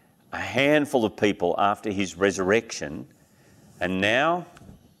 a handful of people after his resurrection, and now,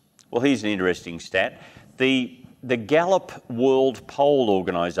 well, here's an interesting stat. The Gallup World Poll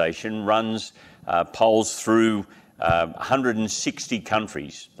Organisation runs polls through 160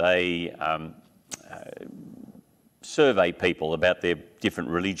 countries. They survey people about their different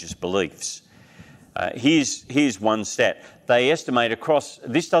religious beliefs. Here's one stat. They estimate across,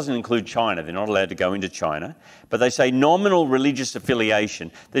 this doesn't include China, they're not allowed to go into China, but they say nominal religious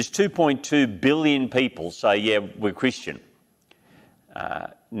affiliation. There's 2.2 billion people say, yeah, we're Christian.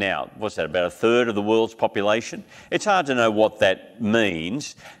 Now, what's that, about a third of the world's population? It's hard to know what that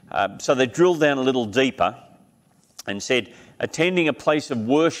means. So they drilled down a little deeper and said, attending a place of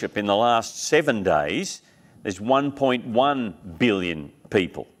worship in the last 7 days, there's 1.1 billion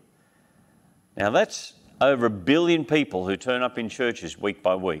people. Now that's over 1 billion people who turn up in churches week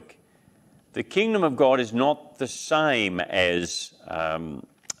by week. The kingdom of God is not the same as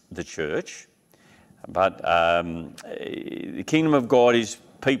the church, but the kingdom of God is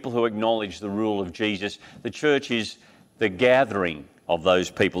people who acknowledge the rule of Jesus. The church is the gathering of those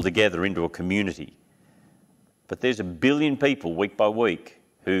people together into a community. But there's 1 billion people week by week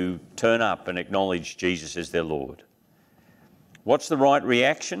who turn up and acknowledge Jesus as their Lord. What's the right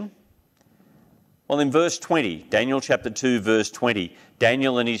reaction? Well, in verse 20, Daniel chapter 2, verse 20,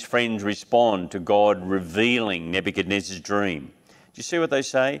 Daniel and his friends respond to God revealing Nebuchadnezzar's dream. Do you see what they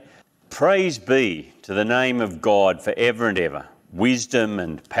say? Praise be to the name of God forever and ever. Wisdom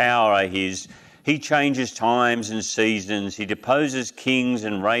and power are his. He changes times and seasons. He deposes kings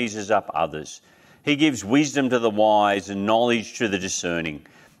and raises up others. He gives wisdom to the wise and knowledge to the discerning.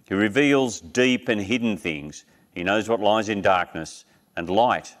 He reveals deep and hidden things. He knows what lies in darkness, and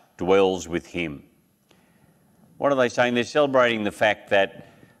light dwells with him. What are they saying? They're celebrating the fact that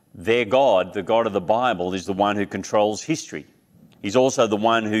their God, the God of the Bible, is the one who controls history. He's also the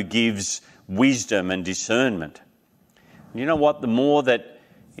one who gives wisdom and discernment. You know what? The more that,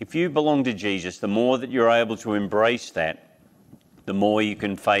 if you belong to Jesus, the more that you're able to embrace that, the more you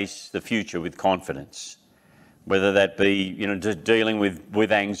can face the future with confidence. Whether that be, just dealing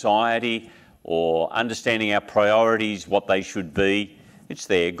with anxiety or understanding our priorities, what they should be, it's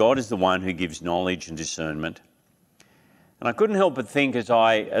there. God is the one who gives knowledge and discernment. And I couldn't help but think as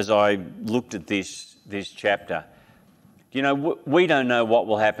I looked at this chapter, we don't know what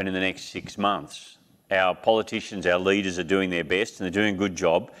will happen in the next 6 months. Our politicians, our leaders are doing their best and they're doing a good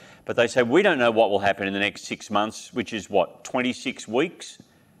job, but they say we don't know what will happen in the next 6 months, which is what, 26 weeks?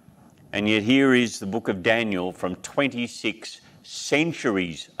 And yet here is the book of Daniel from 26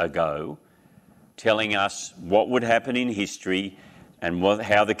 centuries ago telling us what would happen in history and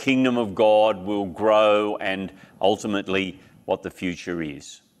how the kingdom of God will grow and ultimately what the future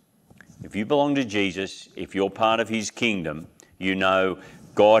is. If you belong to Jesus, if you're part of his kingdom, you know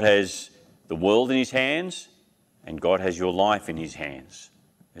God has the world in his hands and God has your life in his hands.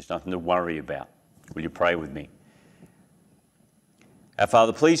 There's nothing to worry about. Will you pray with me? Our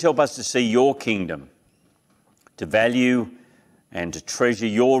Father, please help us to see your kingdom, to value and to treasure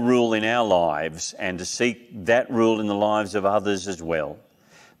your rule in our lives and to seek that rule in the lives of others as well.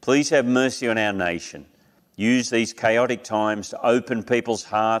 Please have mercy on our nation. Use these chaotic times to open people's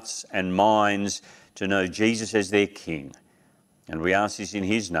hearts and minds to know Jesus as their King. And we ask this in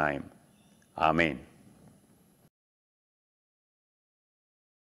his name. Amen.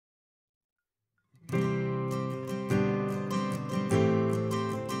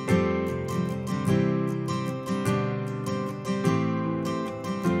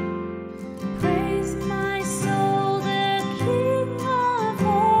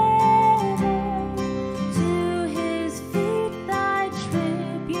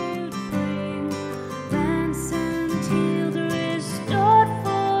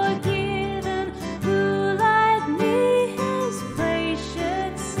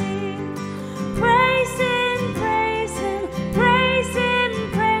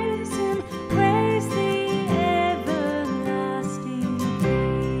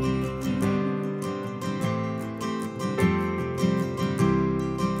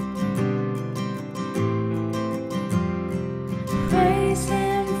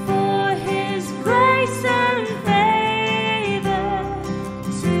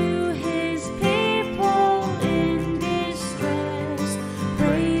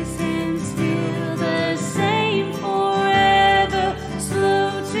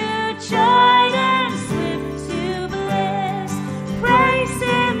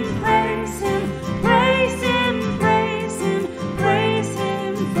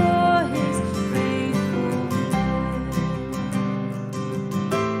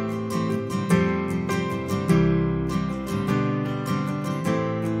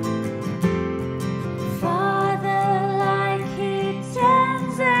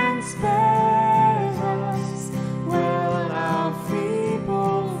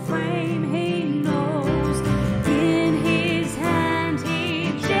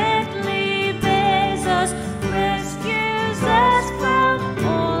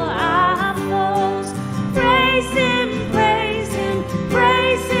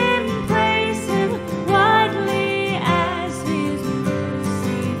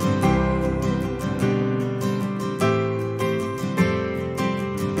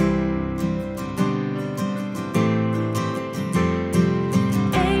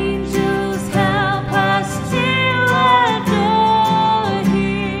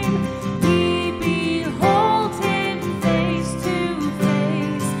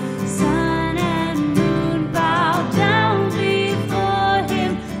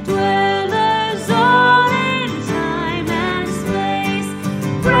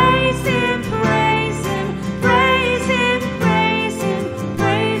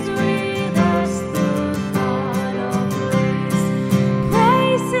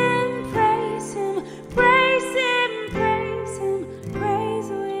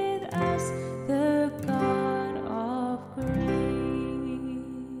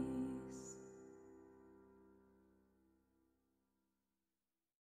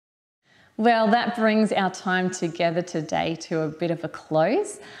 Well, that brings our time together today to a bit of a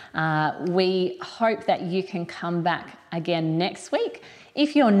close. We hope that you can come back again next week.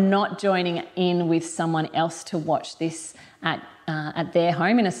 If you're not joining in with someone else to watch this at their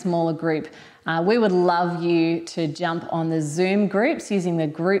home in a smaller group, we would love you to jump on the Zoom groups using the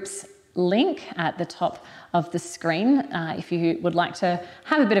groups link at the top of the screen. If you would like to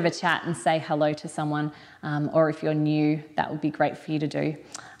have a bit of a chat and say hello to someone, or if you're new, that would be great for you to do.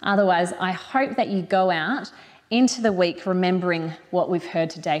 Otherwise, I hope that you go out into the week remembering what we've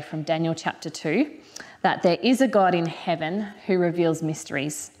heard today from Daniel chapter 2, that there is a God in heaven who reveals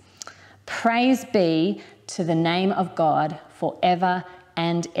mysteries. Praise be to the name of God forever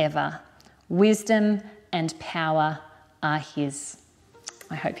and ever. Wisdom and power are his.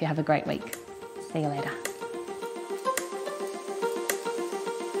 I hope you have a great week. See you later.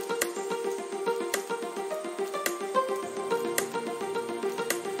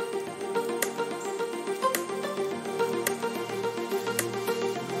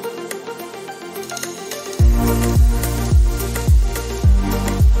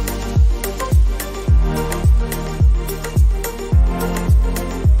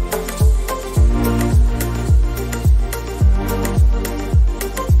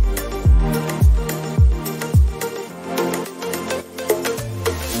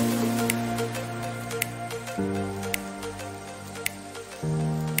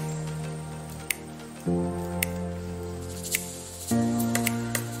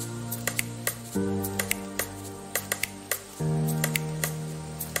 you.